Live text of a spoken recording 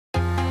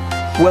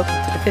Welcome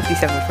to the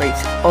 57th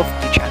race of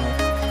the channel,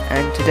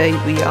 and today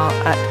we are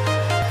at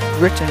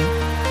Britain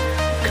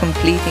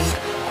completing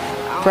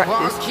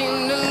practice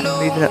and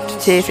moving up to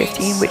tier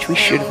 15, which we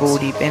should have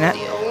already been at,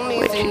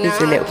 which is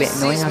a little bit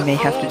annoying. I may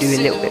have to do a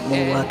little bit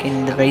more work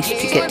in the race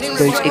to get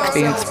those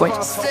experience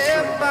points,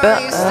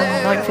 but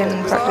 9th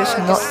in practice,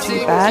 not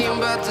too bad,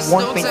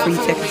 1.3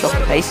 seconds off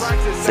the pace,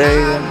 so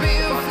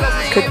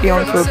could be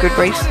on for a good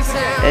race,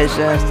 as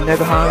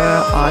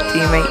Nobuhara, our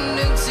teammate,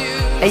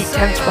 8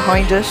 tenths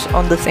behind us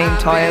on the same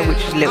tyre,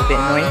 which is a little bit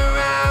annoying.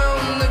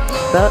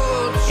 But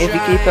if we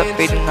keep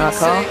upgrading our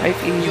car,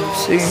 hopefully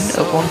soon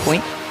at one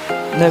point,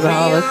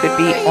 Nobuhara could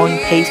be on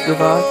pace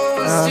with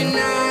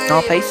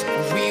our pace.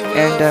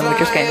 And we're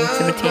just getting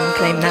some team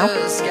acclaim now,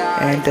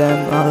 and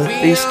our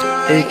boost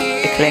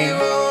acclaim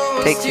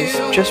takes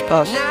us just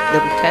past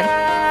level 10.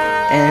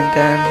 And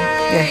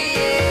yeah,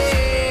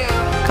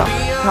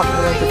 can't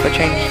remember if I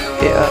changed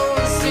it up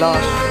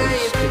last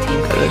was the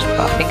team colours,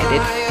 but I think I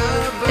did.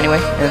 Anyway,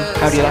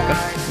 how do you like them?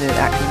 It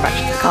actually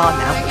matches the car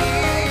now.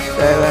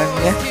 So,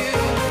 yeah.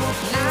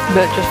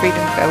 But just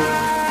Freedom Belt,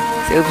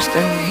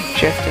 Silverstone,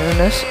 Shefton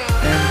and us.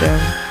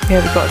 And,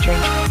 yeah, we've got to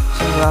change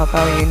some of our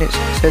power units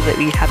so that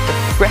we have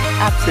the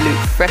absolute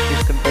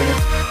freshest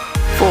components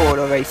for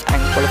the race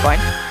and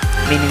qualifying.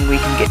 Meaning we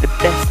can get the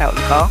best out of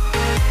the car.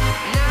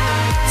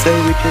 So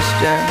we're just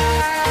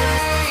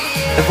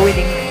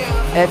avoiding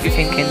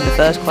everything in the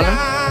first column.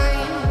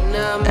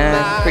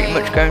 And pretty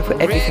much going for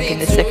everything in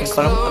the second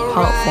column,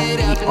 apart from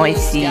the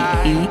ICE,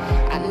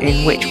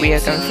 in which we are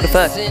going for the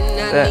first.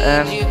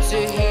 But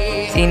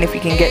seeing if we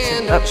can get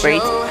some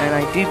upgrades, and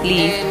I do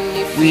believe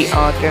we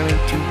are going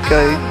to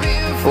go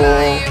for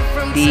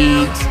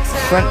the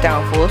front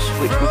downforce,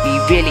 which would be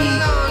really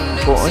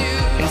important,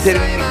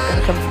 considering we're going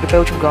to come for the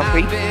Belgian Grand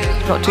Prix.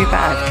 Not too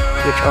bad,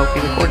 which I'll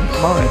be recording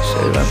tomorrow. So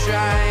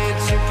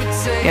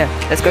yeah,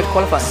 let's go to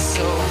qualifying.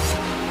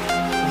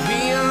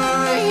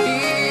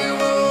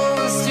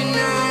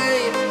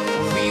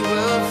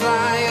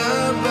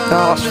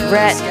 Oh, it's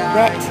red.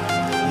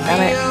 Damn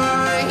it.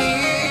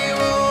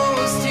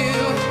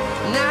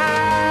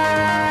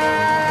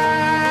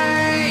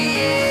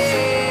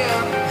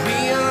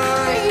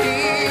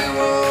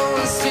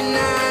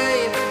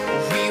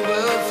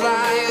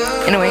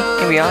 Anyway,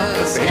 here we are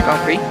for the British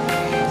Grand Prix.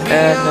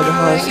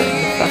 Nobuhara setting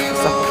the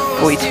fastest up at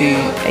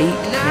 42.8,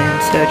 and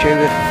Sergio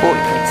with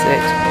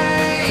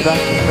 40.6.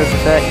 Sebastian with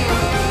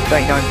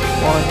 39.1,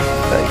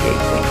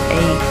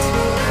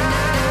 38.8.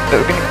 But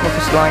we're going to come off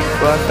this line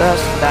for our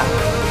first lap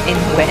in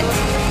wet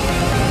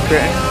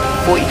Britain,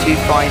 42.5,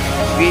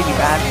 really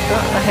bad,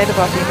 but ahead of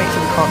our teammates,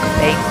 so we can't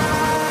complain.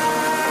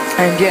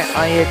 And yeah,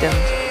 I had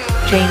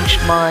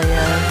changed my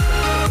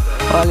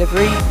car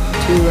livery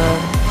to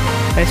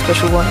a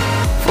special one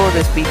for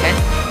this weekend,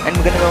 and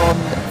we're going to go on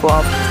for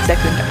our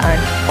second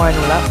and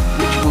final lap,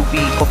 which will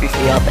be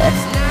obviously our best.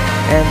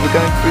 And we're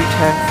going through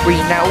turn 3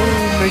 now,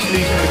 almost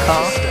losing the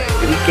car,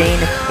 but we gain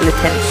a couple of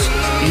tenths.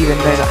 Even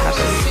though that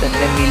happens, and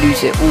then we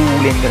lose it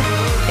all in the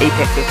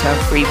apex of turn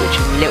 3, which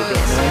is a little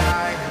bit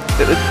annoying.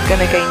 But we're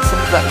going to gain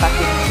some of that back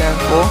in turn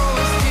 4,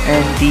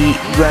 and the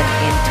run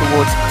in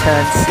towards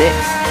turn 6,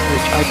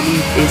 which I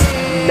believe is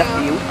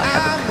lucky. I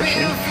have a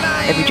cushion.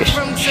 Let me just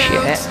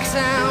check.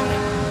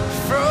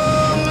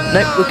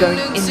 Nope, we're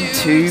going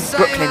into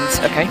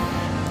Brooklands, okay.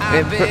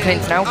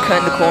 Brooklands now,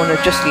 turn the corner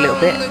just a little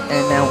bit,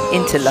 and now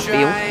into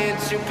Luffield.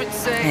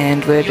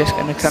 And we're just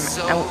going to come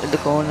out of the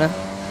corner,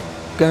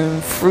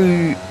 going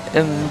through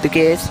the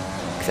gears,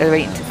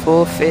 accelerating to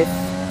 4th,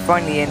 5th,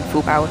 finally in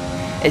full power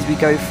as we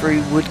go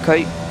through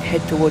Woodcote,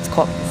 head towards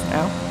Coppins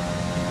now,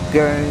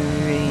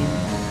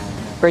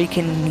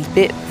 braking a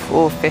bit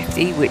for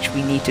 50, which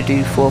we need to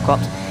do 4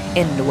 cops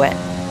in the wet,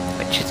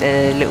 which is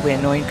a little bit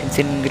annoying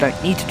considering we don't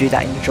need to do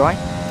that in the dry.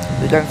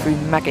 We're going through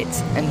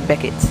Maggots and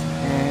Beckett's,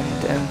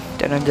 and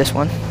don't know this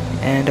one,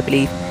 and I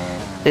believe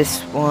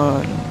this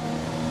one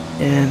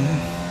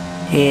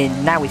here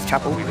now is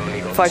Chapel.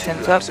 5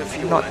 tenths up,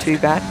 not too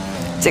bad.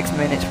 6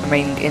 minutes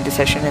remaining in the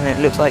session, and it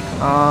looks like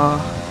our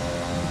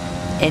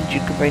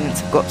engine components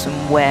have got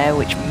some wear,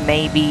 which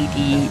may be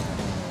the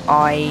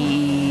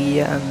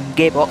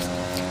gearbox,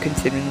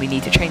 considering we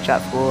need to change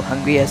that for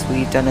Hungary, as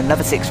we've done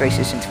another 6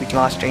 races since we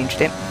last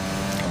changed it.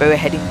 But we're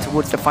heading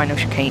towards the final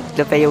chicane,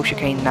 the Vale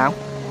chicane now,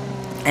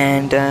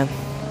 and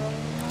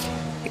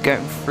we're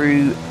going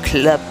through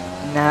Club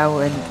now,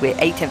 and we're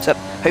 8 tenths up.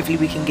 Hopefully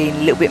we can gain a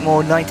little bit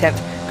more, 9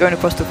 tenths. Going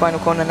across the final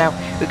corner now,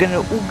 we're going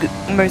to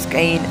almost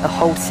gain a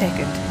whole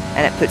second,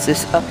 and it puts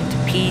us up into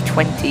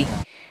P20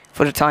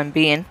 for the time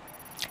being.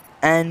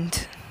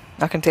 And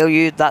I can tell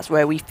you that's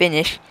where we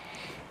finish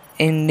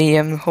in the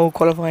whole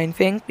qualifying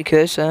thing,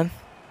 because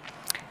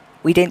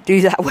we didn't do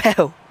that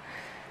well.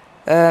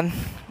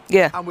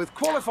 Yeah,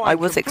 I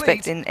was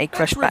expecting a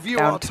crash back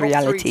down to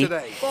reality.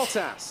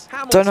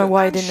 Don't know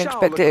why I didn't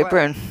expect it at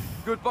Britain.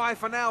 Goodbye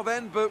for now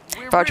then, but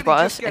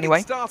Bottas,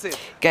 anyway,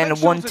 getting a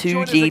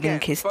 1-2 leading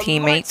his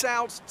teammate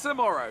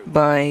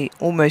by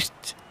almost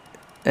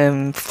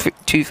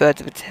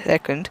 2/3 of a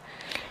second,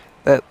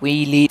 but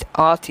we lead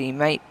our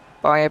teammate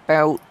by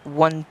about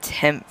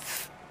 1/10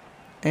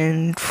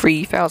 and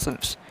 3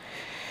 thousandths,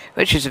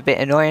 which is a bit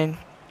annoying.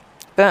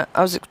 But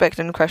I was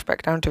expecting to crash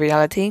back down to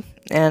reality,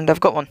 and I've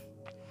got one.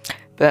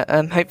 But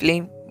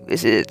hopefully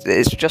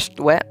it's just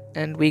wet,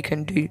 and we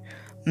can do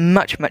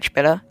much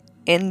better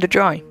in the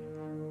dry.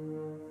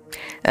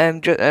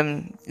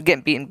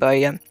 Getting beaten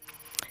by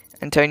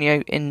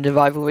Antonio in the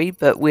rivalry,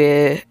 but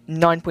we're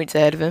 9 points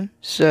ahead of him.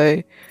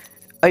 So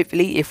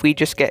hopefully, if we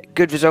just get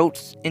good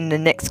results in the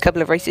next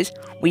couple of races,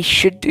 we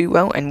should do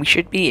well and we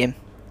should beat him.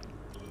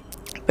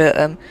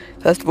 But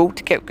first of all,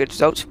 to get good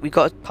results, we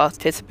got to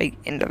participate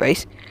in the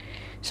race.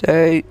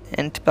 So,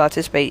 and to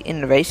participate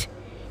in the race,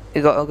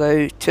 we got to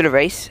go to the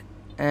race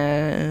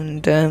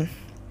and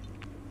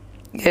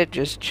yeah,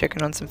 just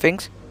checking on some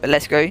things. But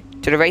let's go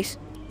to the race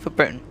for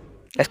Britain.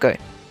 Let's go.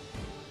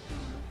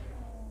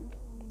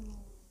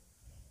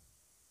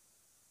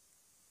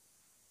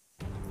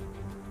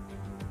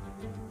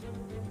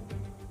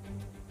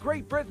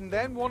 Great Britain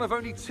then, one of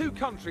only 2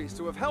 countries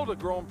to have held a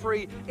Grand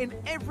Prix in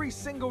every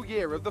single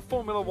year of the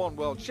Formula One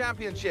World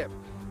Championship.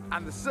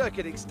 And the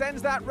circuit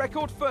extends that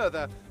record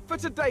further for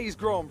today's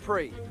Grand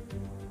Prix.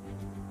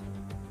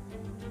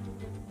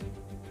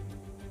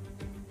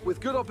 With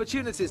good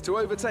opportunities to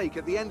overtake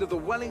at the end of the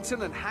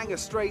Wellington and Hangar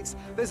Straights,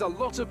 there's a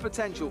lot of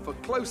potential for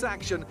close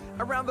action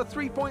around the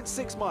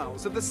 3.6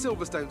 miles of the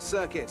Silverstone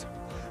circuit.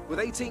 With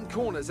 18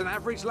 corners and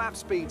average lap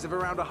speeds of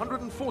around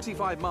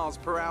 145 miles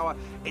per hour,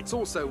 it's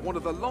also one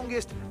of the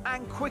longest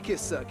and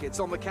quickest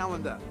circuits on the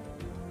calendar.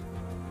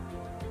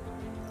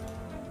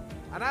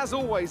 And as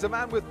always, a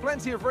man with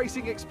plenty of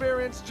racing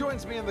experience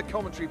joins me in the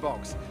commentary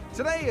box.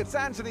 Today it's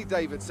Anthony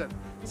Davidson.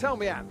 Tell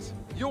me, Ant,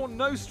 you're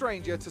no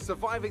stranger to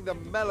surviving the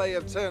melee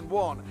of turn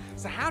 1.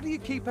 So how do you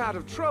keep out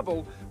of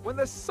trouble when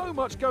there's so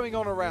much going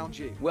on around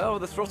you? Well,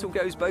 the throttle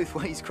goes both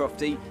ways,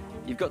 Crofty.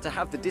 You've got to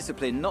have the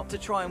discipline not to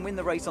try and win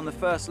the race on the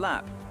first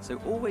lap. So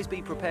always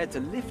be prepared to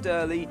lift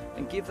early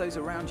and give those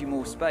around you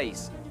more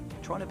space.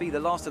 Trying to be the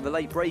last of the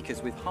late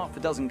breakers with half a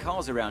dozen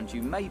cars around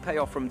you may pay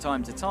off from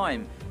time to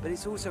time, but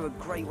it's also a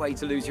great way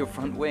to lose your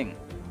front wing.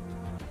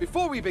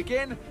 Before we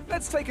begin,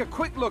 let's take a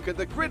quick look at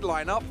the grid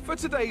lineup for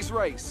today's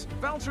race.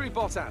 Valtteri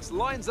Bottas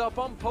lines up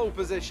on pole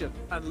position,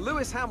 and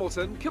Lewis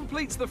Hamilton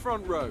completes the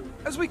front row.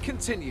 As we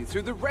continue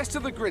through the rest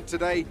of the grid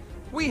today,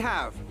 we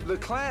have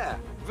Leclerc,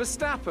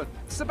 Verstappen,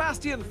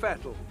 Sebastian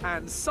Vettel,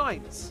 and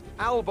Sainz,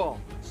 Albon,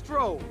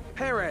 Stroll,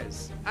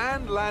 Perez,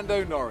 and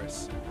Lando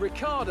Norris,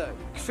 Ricciardo,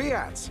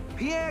 Kvyat,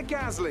 Pierre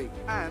Gasly,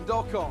 and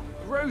Ocon,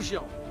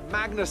 Grosjean,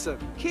 Magnussen,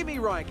 Kimi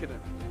Raikkonen,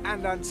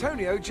 and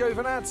Antonio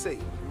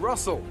Giovinazzi,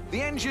 Russell,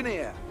 the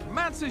engineer,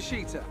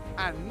 Matsushita,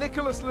 and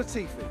Nicholas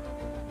Latifi.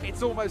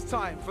 It's almost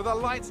time for the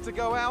lights to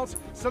go out,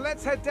 so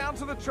let's head down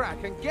to the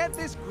track and get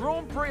this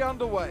Grand Prix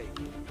underway.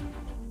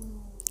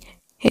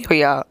 Here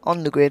we are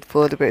on the grid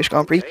for the British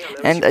Grand Prix,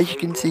 and as you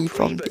can see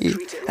from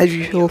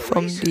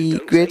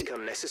the grid,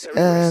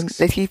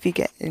 Latifi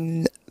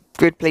getting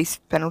grid place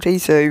penalty,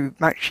 so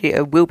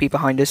Matsushita will be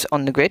behind us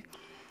on the grid.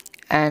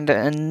 And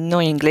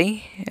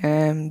annoyingly,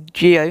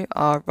 Gio,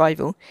 our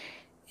rival,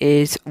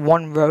 is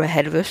 1 row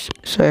ahead of us,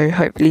 so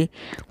hopefully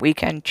we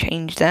can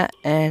change that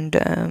and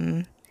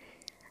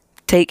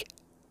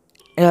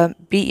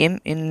beat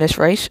him in this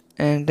race.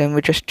 And then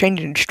we're just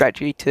changing the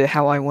strategy to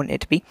how I want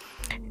it to be.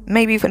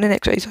 Maybe for the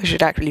next race I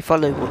should actually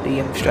follow what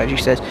the strategy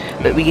says,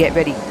 but we get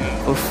ready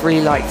for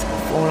 3 lights,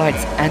 4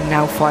 lights, and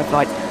now 5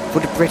 lights for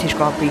the British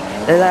Grand Prix.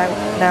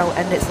 Now,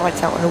 and it's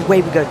lights out, and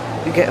away we go.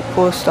 We get a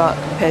poor start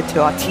compared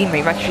to our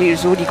teammate. Actually,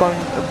 has already gone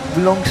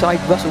alongside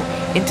Russell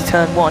into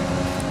turn 1.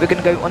 We're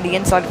going to go on the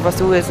inside of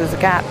Russell as there's a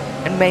gap,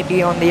 and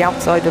maybe on the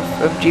outside of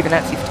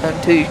Giovinazzi for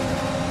turn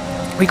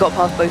 2. We got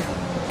past both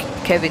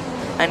Kevin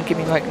and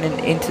Kimi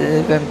Raikkonen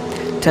into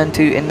turn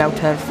 2, and now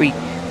turn 3.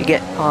 We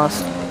get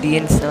past the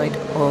inside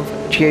of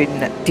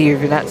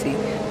Giovinazzi,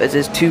 but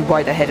there's 2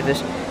 wide ahead of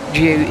us.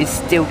 Gio is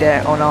still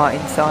there on our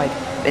inside,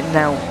 but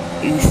now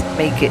is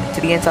make it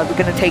to the inside. We're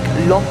going to take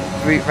a long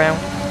route round.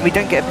 We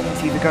don't get a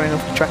penalty for going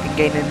off the track and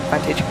gaining an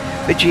advantage,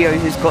 but Gio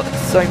has got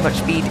so much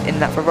speed in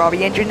that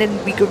Ferrari engine,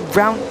 and we go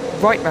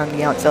right round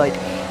the outside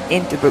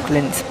into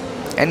Brooklands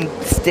and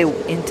still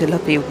into the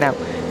field now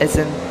as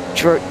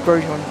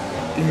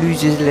Grosjean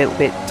loses a little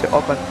bit to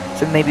Ocon,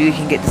 so maybe we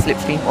can get the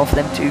slipstream off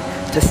them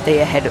to stay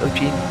ahead of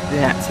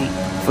Giovinazzi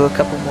for a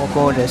couple more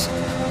corners.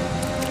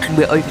 And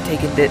we're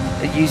overtaking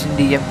using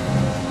the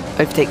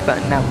overtake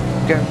button now,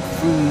 going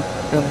through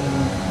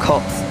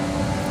Cops,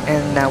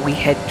 and now we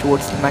head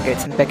towards the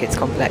Maggots and Beckett's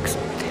complex.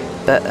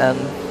 But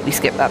we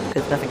skip that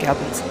because nothing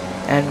happens,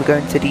 and we're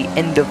going to the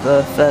end of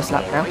the first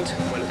lap now.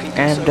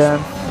 And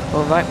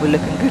alright, we're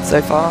looking good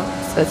so far,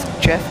 says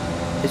Jeff,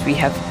 as we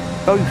have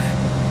both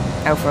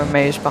Alfa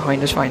Romeos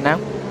behind us right now.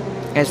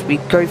 As we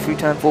go through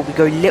turn 4, we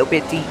go a little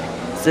bit deep,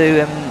 so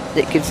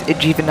it gives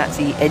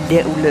Giovinazzi a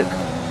little look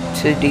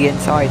to the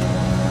inside.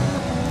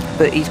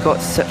 But he's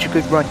got such a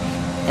good run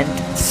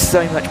and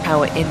so much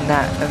power in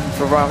that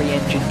Ferrari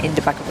engine in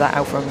the back of that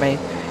Alfa Romeo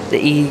that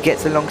he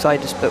gets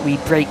alongside us, but we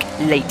brake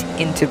late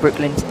into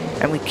Brooklands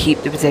and we keep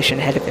the position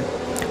ahead of him.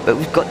 But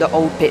we've got the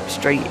old pit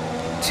straight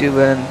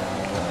to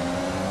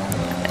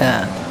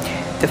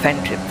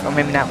defend from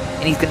him now,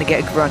 and he's going to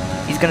get a run.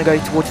 He's going to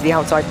go towards the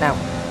outside now.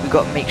 We've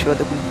got to make sure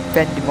that we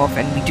fend him off,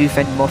 and we do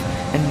fend him off,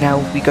 and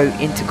now we go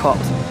into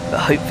cops, but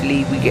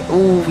hopefully we get,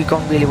 oh, we've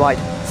gone really wide,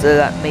 so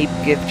that may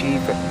give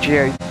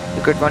Gio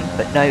a good run,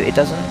 but no, it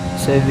doesn't,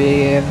 so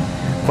we're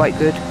quite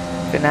good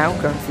for now,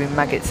 going through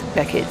Maggots,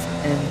 Beckett,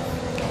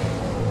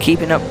 and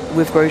keeping up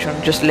with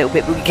Grosjean just a little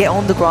bit, but we get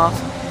on the grass,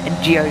 and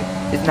Gio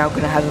is now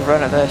going to have a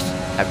run at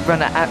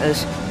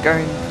us,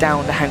 going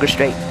down the Hangar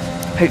Straight.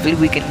 Hopefully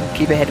we can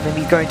keep ahead of him.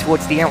 He's going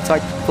towards the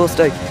outside for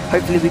Stowe.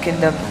 Hopefully we can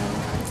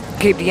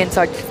keep the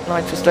inside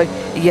line for Stowe.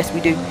 Yes, we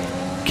do.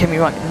 Kimi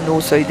Raikkonen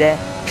also there,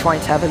 trying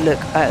to have a look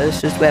at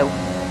us as well.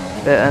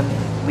 But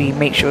we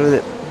make sure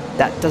that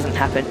that doesn't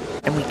happen,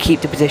 and we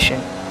keep the position.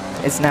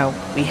 As now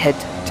we head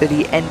to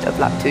the end of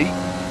lap 2,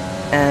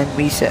 and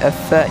we set a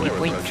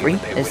 30.3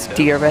 as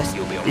DRS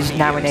is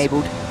now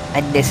enabled,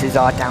 and this is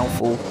our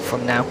downfall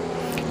from now.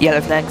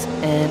 Yellow flags,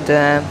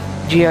 and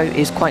Gio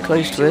is quite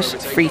close to us,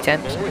 3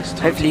 tenths.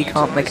 Hopefully he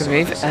can't make a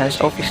move, as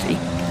obviously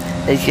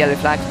there's yellow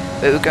flags,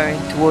 but we're going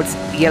towards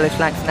the yellow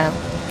flags now,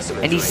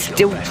 and he's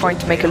still trying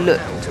to make a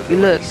look.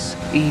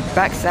 He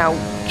backs out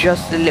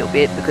just a little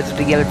bit because of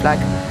the yellow flag,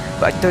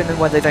 but I don't know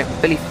why they don't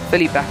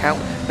fully back out.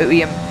 But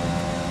we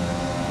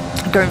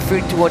going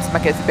through towards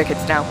Maggots and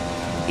Beckett now.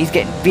 He's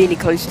getting really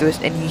close to us,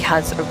 and he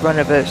has a run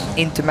of us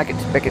into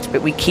Maggots and Beckett,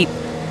 but we keep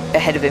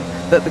ahead of him.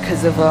 But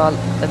because of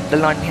the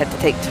line we had to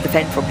take to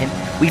defend from him,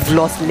 we've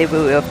lost a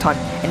little bit of time,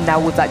 and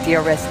now with that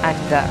DRS and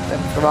that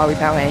Ferrari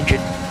power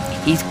engine,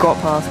 he's got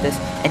past us,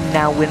 and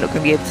now we're not going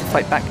to be able to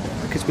fight back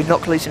because we're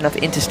not close enough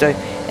into Stowe.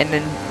 And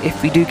then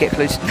if we do get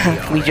close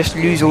enough, we just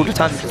lose all the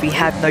time because we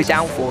have no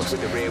downforce.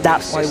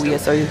 That's why we are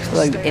so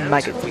slow in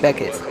Maggots and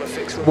Beckett.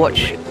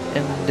 Watch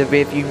in the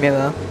rear view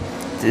mirror,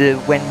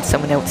 when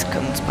someone else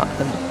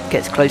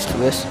gets close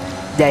to us,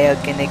 they are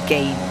going to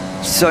gain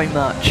so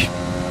much.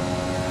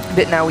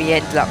 But now we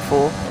end lap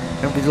 4,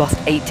 and we've lost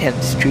 8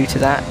 tenths due to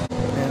that.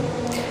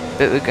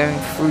 But we're going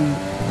through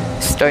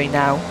Stowe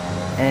now,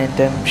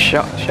 and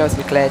Charles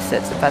Leclerc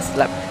sets the fastest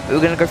lap. But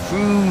we're going to go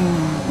through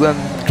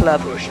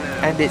Club,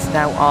 and it's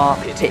now our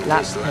pit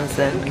lap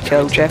as we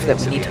tell Jeff that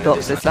we need to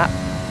box this lap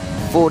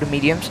for the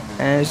mediums,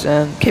 as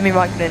Kimi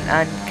Raikkonen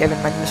and Kevin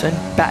Magnussen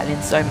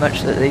battling so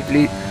much that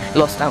they've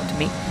lost out to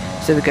me.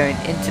 So we're going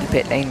into the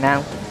pit lane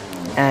now,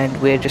 and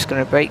we're just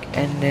going to brake,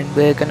 and then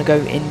we're going to go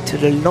into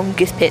the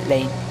longest pit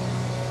lane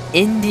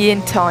in the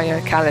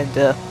entire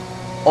calendar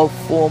of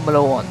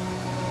Formula 1.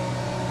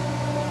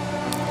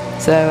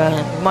 So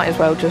you might as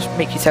well just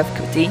make yourself a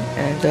cup of tea,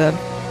 and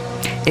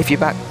if you're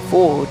back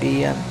for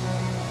the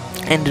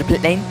end of the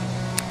pit lane,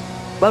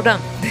 well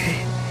done.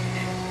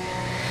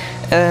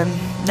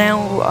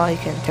 Now I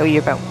can tell you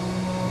about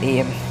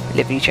the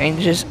livery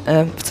changes.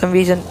 For some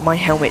reason my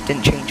helmet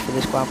didn't change for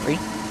this Grand Prix,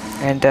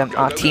 and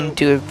our team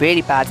do a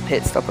really bad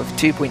pit stop of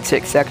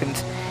 2.6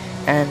 seconds,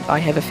 and I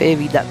have a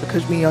theory that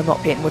because we are not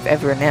pitting with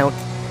everyone else,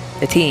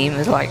 the team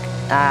is like,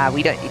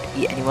 we don't need to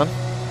beat anyone.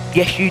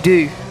 Yes you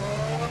do,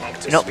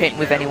 you're not pitting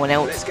with anyone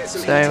else,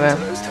 so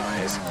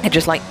they're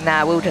just like,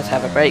 nah, we'll just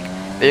have a break.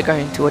 But we're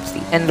going towards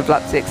the end of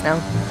lap 6 now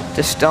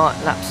to start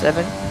lap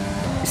 7.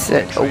 It's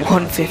at a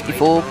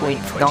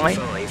 154.9,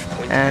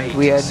 and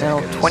we are now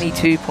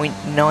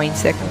 22.9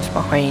 seconds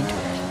behind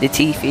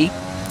Latifi.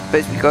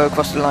 But as we go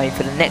across the line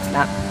for the next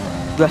lap,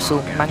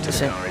 Russell,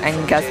 Magnussen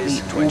and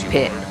Gasly all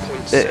pit.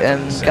 But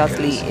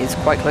Gasly is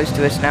quite close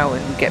to us now,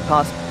 and we get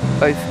past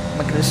both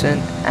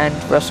Magnussen and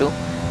Russell,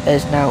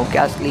 as now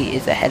Gasly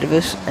is ahead of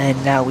us,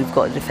 and now we've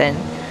got to defend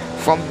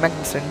from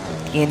Magnussen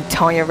the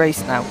entire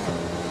race now.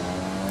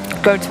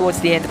 Going towards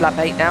the end of lap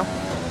 8 now,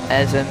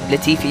 as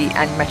Latifi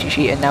and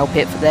Matucci are now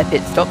pit for their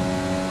pit stop,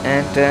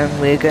 and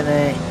we're going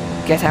to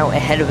get out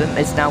ahead of him,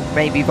 as now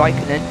maybe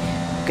Raikkonen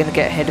going to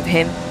get ahead of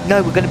him.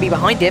 No, we're going to be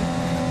behind him,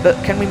 but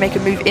can we make a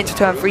move into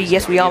turn 3?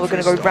 Yes we are. We're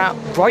going to go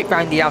right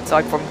round the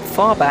outside from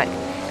far back,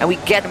 and we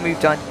get a move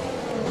done,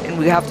 and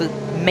we have to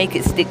make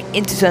it stick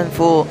into turn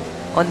 4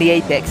 on the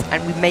apex,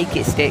 and we make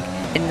it stick,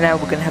 and now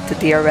we're going to have to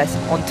DRS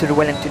onto the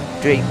Wellington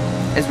Dream,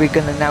 as we're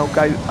going to now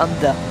go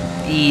under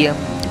the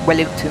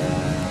Wellington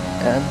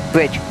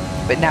bridge.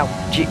 But now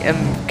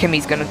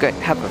Kimi's going to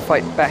have a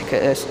fight back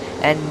at us,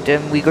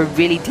 and we go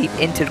really deep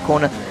into the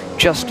corner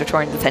just to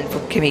try and defend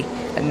from Kimi,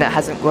 and that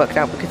hasn't worked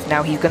out because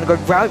now he's going to go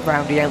right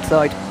round the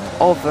outside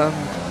of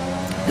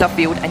Love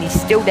Field, and he's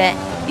still there.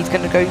 He's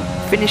going to go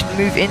finish the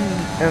move in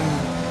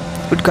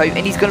Woodcote,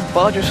 and he's going to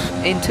barge us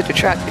into the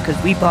track because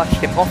we barged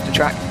him off the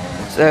track.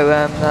 So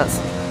that's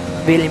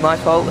really my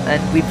fault,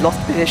 and we've lost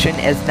position,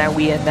 as now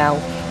we are now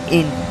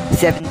in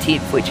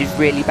 17th, which is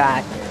really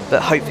bad.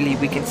 But hopefully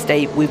we can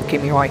stay with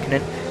Kimi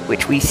Raikkonen,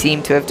 which we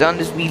seem to have done,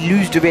 as we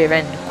lose the rear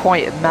end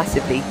quite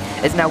massively,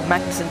 as now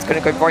Magnussen's going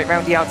to go right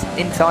round the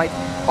inside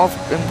of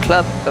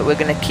Club, but we're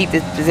going to keep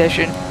this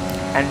position,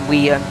 and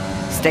we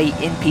stay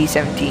in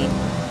P17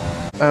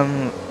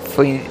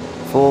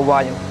 for a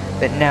while.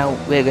 But now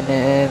we're going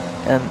to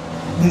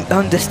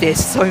understeer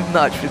so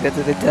much because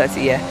of the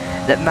dirty air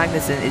that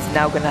Magnussen is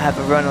now going to have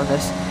a run on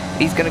us.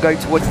 He's going to go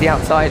towards the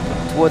outside,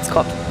 towards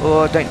Cops.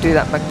 Oh, don't do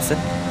that, Magnussen.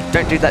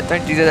 Don't do that,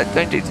 don't do that,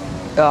 don't do that.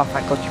 Oh,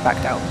 thank God you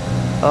backed out.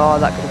 Oh,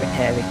 that could have been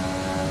hairy.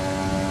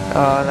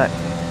 Oh,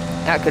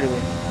 that could have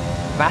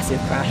been massive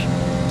crash.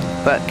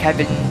 But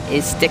Kevin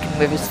is sticking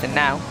with us for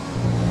now.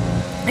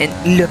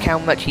 And look how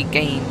much he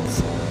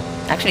gains.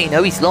 Actually,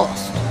 no, he's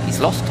lost. He's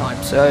lost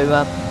time, so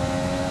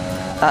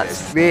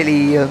that's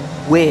really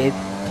weird.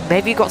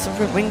 Maybe he got some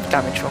front wing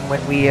damage from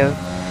when we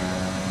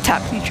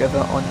tapped each other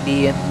on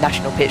the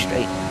national pit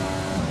straight.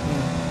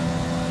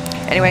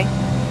 Anyway,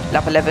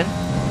 lap 11,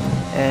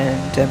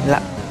 and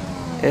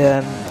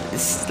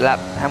this lap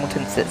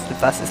Hamilton sets the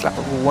fastest lap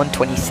of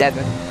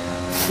 1:27,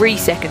 3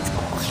 seconds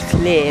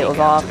clear of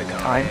our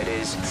time,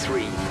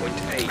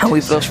 and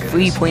we've lost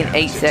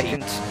 3.8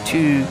 seconds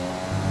to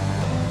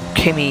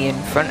Kimi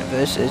in front of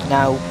us, as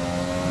now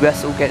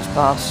Russell gets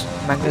past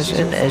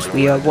Magnussen, as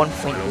we are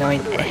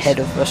 1.9 ahead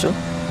of Russell,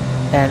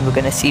 and we're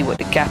going to see what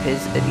the gap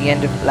is at the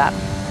end of the lap.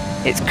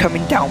 It's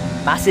coming down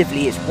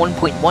massively. It's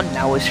 1.1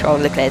 now as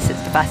Charles Leclerc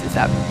sets the fastest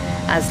lap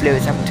as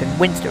Lewis Hamilton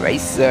wins the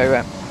race.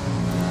 So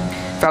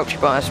Valtteri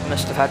Bottas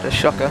must have had a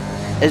shocker,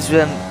 as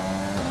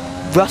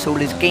Russell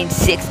has gained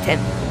 10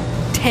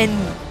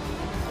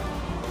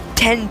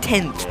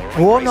 tenths,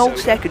 1 whole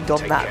second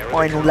on that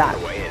final lap.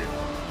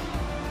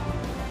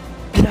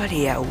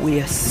 Bloody hell, we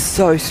are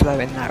so slow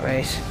in that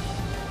race.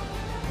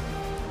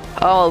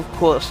 Oh, of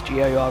course,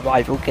 Gio, our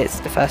rival, gets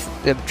the first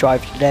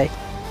drive today.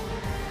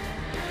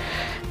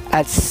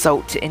 Adds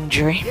salt to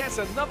injury. Yes,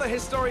 another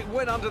historic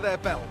win under their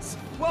belts.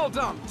 Well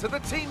done to the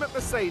team at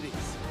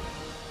Mercedes.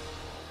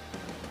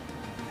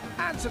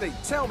 Anthony,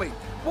 tell me,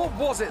 what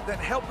was it that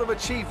helped them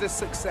achieve this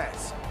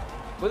success?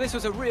 Well, this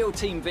was a real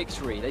team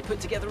victory. They put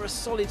together a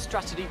solid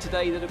strategy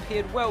today that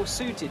appeared well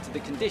suited to the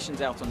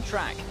conditions out on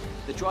track.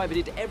 The driver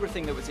did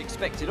everything that was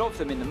expected of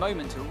them in the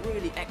moment to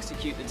really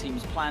execute the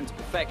team's plan to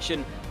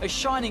perfection, a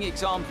shining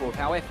example of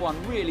how F1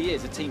 really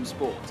is a team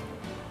sport.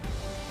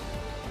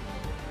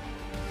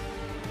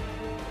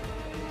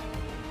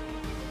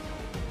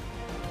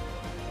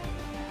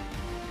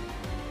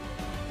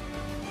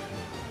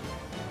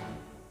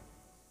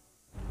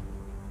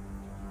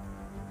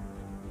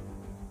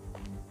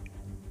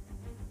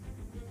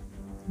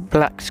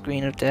 Black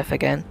screen of death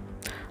again.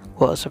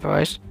 What a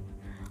surprise.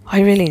 I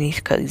really need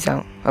to cut these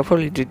out. I'll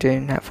probably be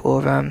doing that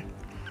for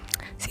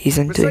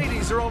season 2.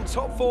 Mercedes are on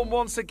top form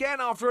once again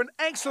after an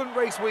excellent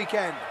race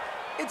weekend.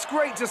 It's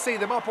great to see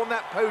them up on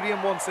that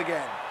podium once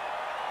again.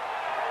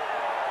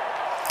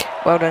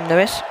 Well done,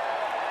 Lewis.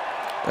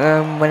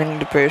 Winning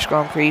the British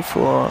Grand Prix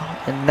for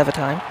another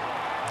time.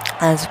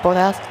 As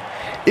Bottas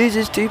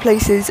loses 2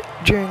 places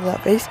during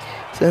that race,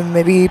 so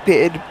maybe he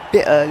pitted a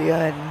bit earlier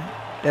and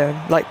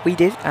like we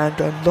did, and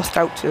lost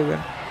out to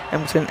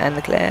Hamilton and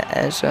Leclerc.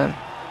 As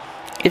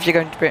if you're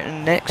going to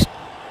Britain next,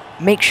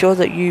 make sure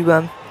that you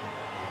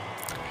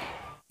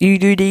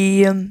do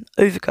the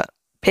overcut,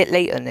 pit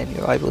later than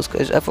your rivals,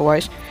 because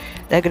otherwise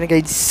they're going to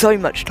gain so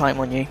much time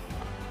on you.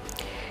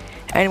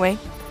 Anyway,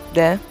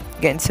 there,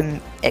 getting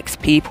some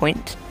XP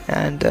points,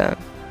 and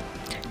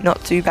not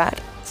too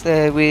bad.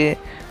 So we're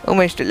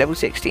almost at level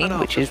 16,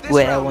 which is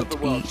where I want to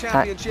be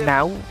at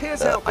now,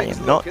 but I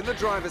am not.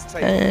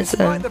 As,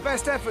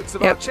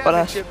 yep,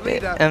 Bottas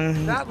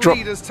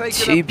dropped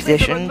 2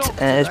 positions,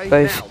 as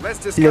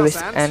both Lewis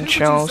and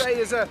Charles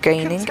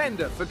gaining.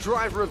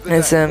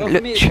 As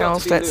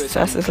Charles lets the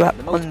fastest lap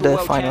on the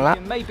final lap.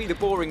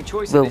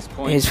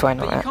 Well, his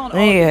final lap.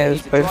 Yeah, it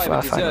was both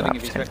our final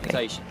laps,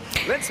 technically.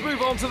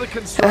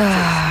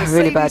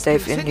 Really bad day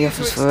in the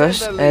office for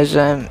us, as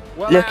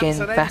looking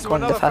back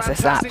on the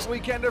fastest laps,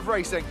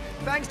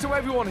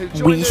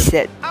 we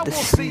set the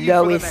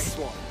slowest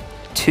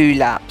 2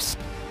 laps.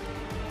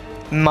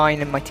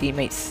 Mine and my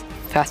teammates'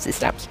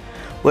 fastest laps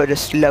were the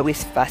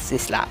slowest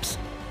fastest laps.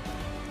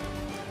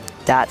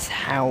 That's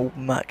how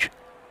much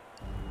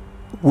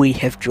we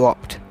have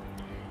dropped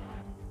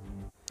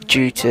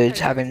due to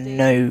having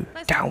no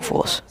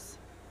downforce.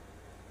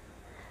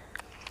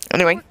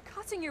 Anyway,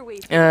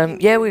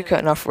 yeah, we were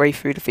cutting our way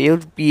through the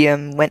field. We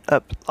went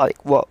up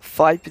like what,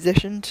 5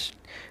 positions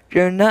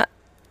during that,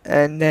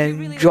 and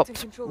then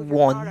dropped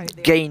 1,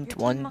 gained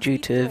 1 due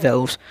to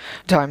Vel's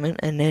retirement,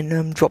 and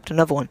then dropped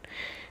another 1.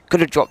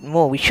 Could have dropped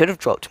more. We should have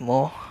dropped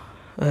more.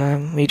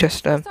 We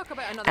just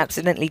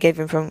accidentally gave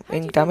him front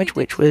wing damage,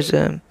 which was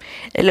a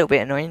little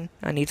bit annoying.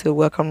 I need to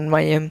work on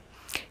my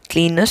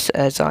cleanness,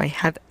 as I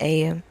have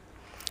a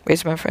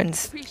race with my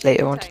friends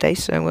later on today.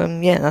 So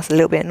yeah, that's a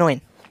little bit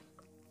annoying.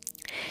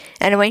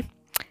 Anyway,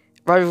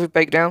 rivalry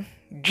breakdown.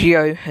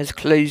 Gio has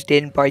closed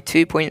in by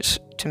 2 points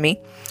to me,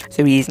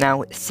 so he's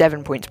now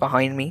 7 points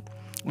behind me.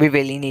 We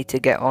really need to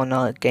get on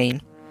our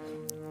game.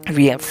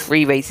 We have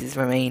 3 races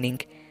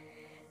remaining.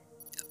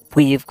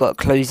 We have got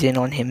to close in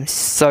on him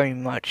so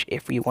much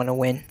if we want to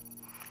win.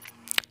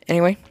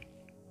 Anyway,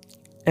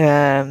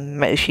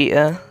 Metal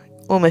Sheeter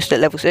almost at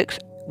level 6.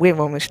 We're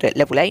almost at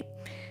level 8,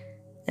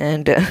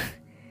 and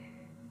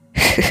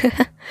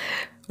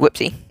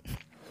whoopsie.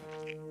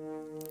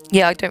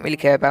 Yeah, I don't really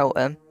care about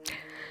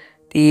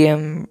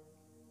the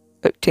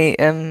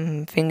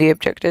thingy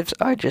objectives.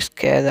 I just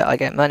care that I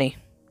get money.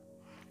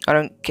 I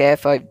don't care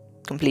if I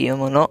complete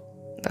them or not.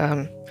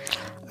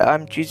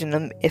 I'm choosing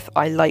them if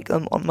I like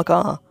them on my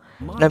car.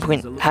 No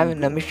point having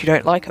them if you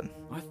don't like them.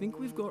 I think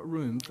we've got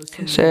room for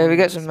some So we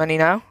got some money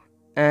now,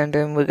 and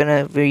we're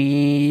gonna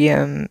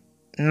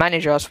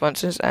manage our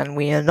sponsors, and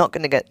we are not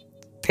gonna get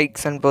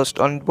Pigs and Bust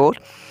on board.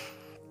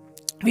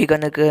 We're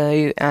gonna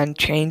go and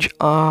change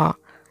our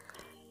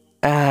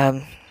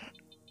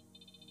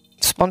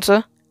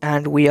sponsor,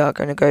 and we are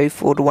gonna go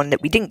for the one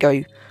that we didn't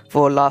go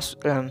for last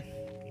Grand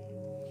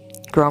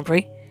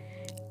Prix,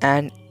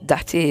 and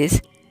that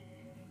is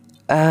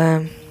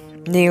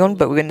Neon.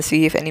 But we're gonna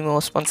see if any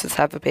more sponsors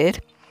have appeared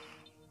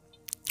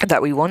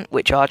that we want,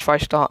 which are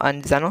TriStar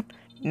and Xenon.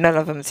 None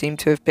of them seem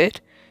to have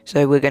appeared,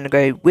 so we're gonna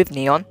go with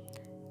Neon,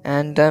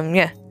 and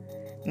yeah.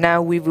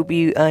 Now we will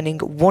be earning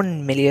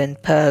 1 million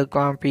per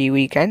Grand Prix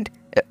weekend,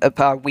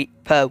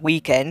 per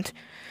weekend.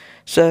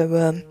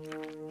 So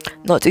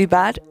not too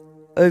bad.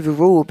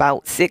 Overall,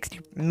 about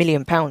 £60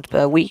 million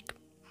per week,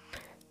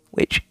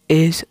 which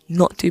is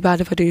not too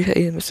bad if I do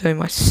say so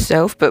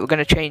myself. But we're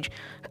going to change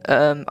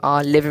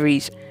our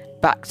liveries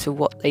back to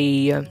what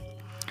they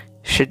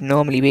should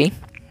normally be,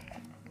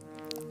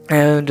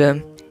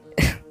 and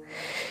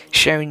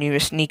showing you a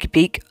sneaky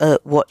peek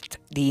at what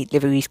the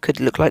liveries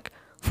could look like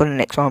for the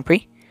next Grand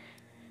Prix.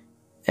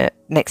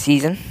 Next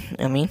season,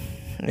 I mean.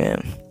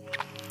 Yeah,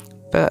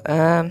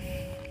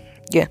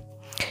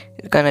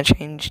 we're gonna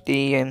change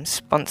the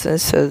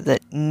sponsors so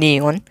that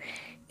Neon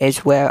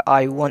is where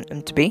I want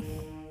them to be,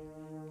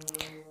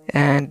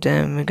 and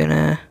we're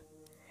gonna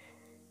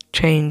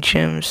change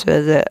them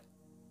so that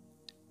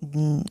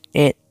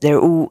they're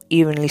all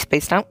evenly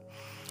spaced out.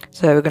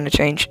 So we're gonna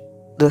change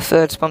the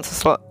third sponsor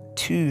slot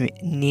to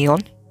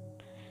Neon.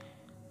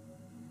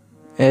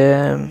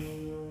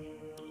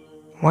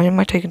 Why am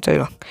I taking so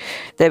long?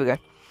 There we go.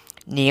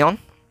 Neon.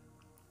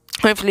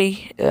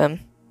 Hopefully, I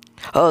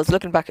was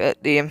looking back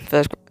at the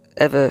first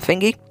ever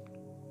thingy.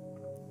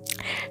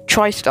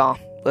 TriStar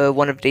were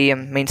one of the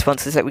main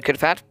sponsors that we could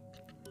have had.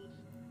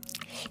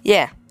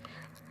 Yeah,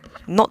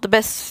 not the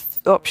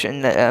best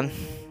option that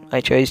I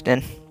chose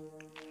then.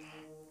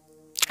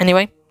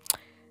 Anyway,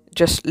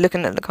 just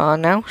looking at the car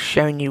now,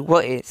 showing you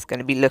what it's going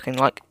to be looking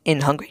like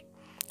in Hungary.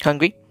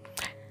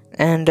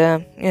 And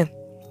yeah.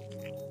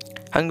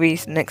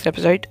 Hungary's next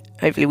episode.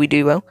 Hopefully we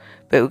do well,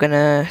 but we're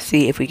gonna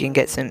see if we can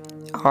get some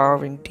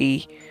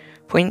R&D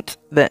points.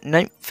 But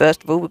no,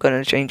 first of all, we're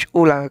gonna change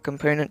all our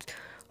components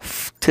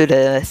to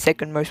the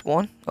second most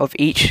one of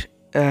each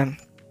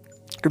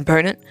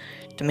component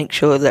to make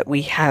sure that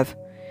we have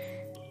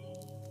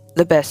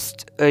the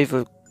best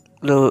over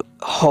the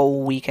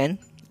whole weekend.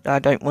 I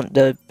don't want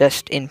the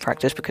best in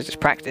practice because it's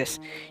practice.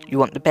 You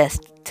want the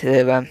best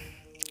to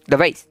the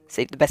race.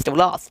 Save the best till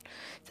last.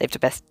 Save the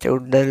best till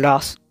the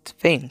last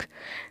thing.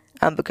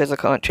 And because I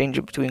can't change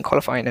it between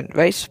qualifying and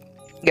race,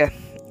 yeah,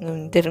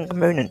 different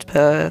components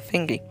per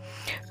thingy.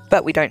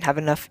 But we don't have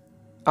enough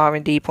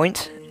R&D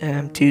points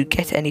to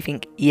get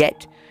anything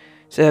yet,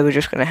 so we're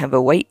just gonna have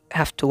to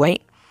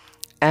wait,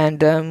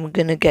 and we're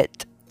gonna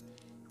get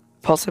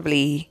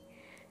possibly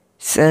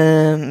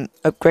some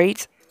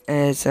upgrades,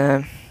 as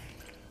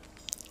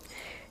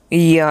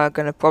we are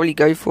gonna probably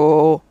go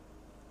for.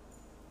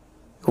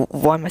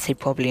 Why am I saying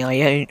probably?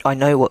 I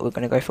know what we're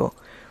gonna go for.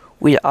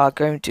 We are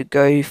going to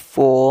go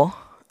for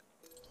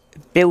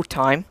build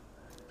time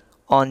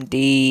on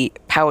the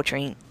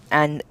powertrain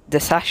and the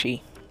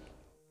chassis.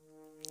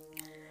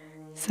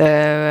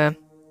 So,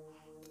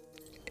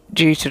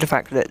 due to the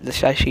fact that the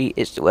chassis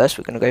is the worst,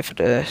 we're going to go for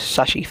the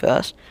chassis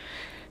first.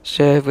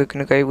 So we're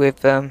going to go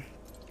with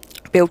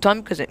build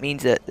time, because it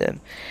means that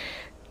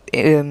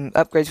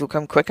upgrades will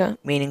come quicker,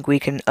 meaning we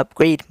can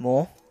upgrade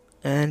more.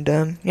 And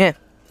yeah,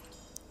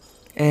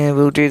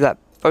 we'll do that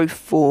both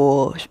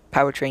for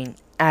powertrain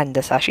and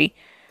the chassis.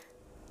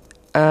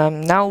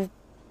 Now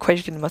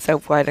questioning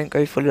myself why I don't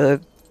go for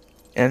the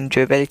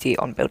durability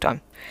on build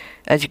time.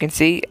 As you can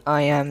see,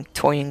 I am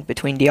toying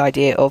between the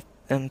idea of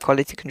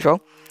quality control,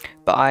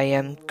 but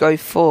I go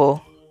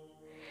for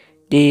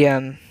the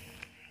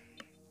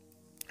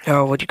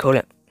what do you call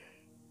it?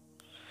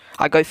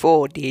 I go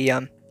for the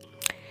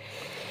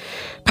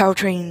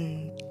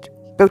powertrain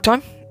build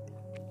time,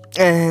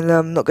 and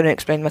I'm not going to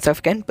explain myself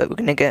again, but we're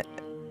going to get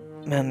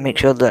make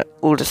sure that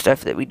all the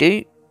stuff that we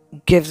do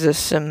gives us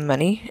some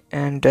money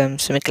and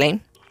some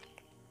acclaim.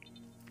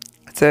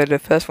 So the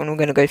first one we're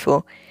going to go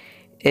for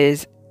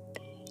is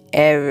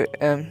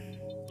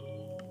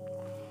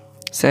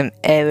some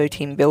aero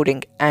team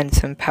building and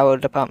some power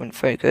department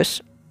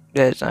focus,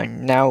 because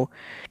I'm now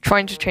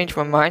trying to change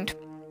my mind.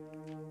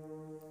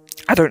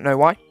 I don't know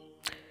why,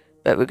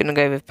 but we're going to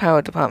go with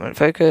power department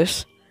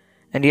focus,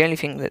 and the only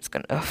thing that's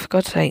going to, oh, for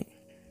God's sake,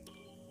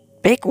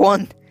 big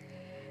one!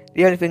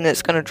 The only thing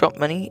that's going to drop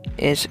money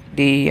is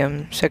the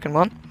second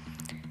one,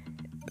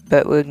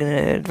 but we're going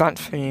to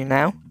advance for you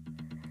now.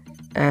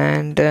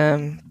 And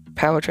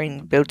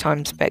powertrain build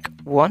time spec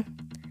 1,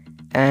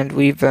 and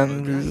we've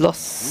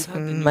lost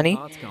some money,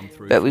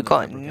 but we've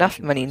got enough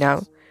money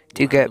now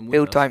to get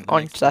build time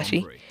on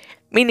chassis,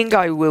 meaning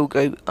I will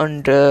go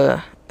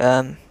under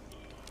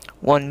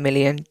 1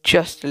 million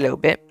just a little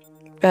bit,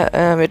 but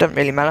it doesn't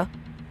really matter,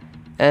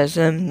 as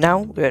now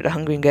we're at the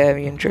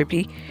Hungarian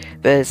trophy,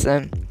 but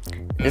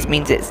this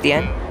means it's the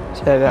end.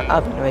 So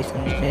I've been the Racing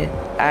Engineer,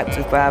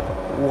 active grab,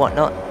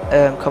 whatnot.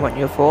 Comment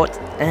your thoughts,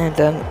 and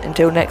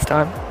until next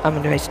time,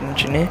 I'm the Racing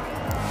Engineer.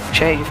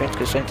 Share your friends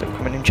because friends are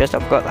coming in just,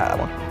 I've got that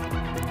one.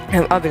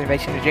 I've been the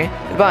Racing Engineer,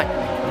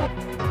 goodbye.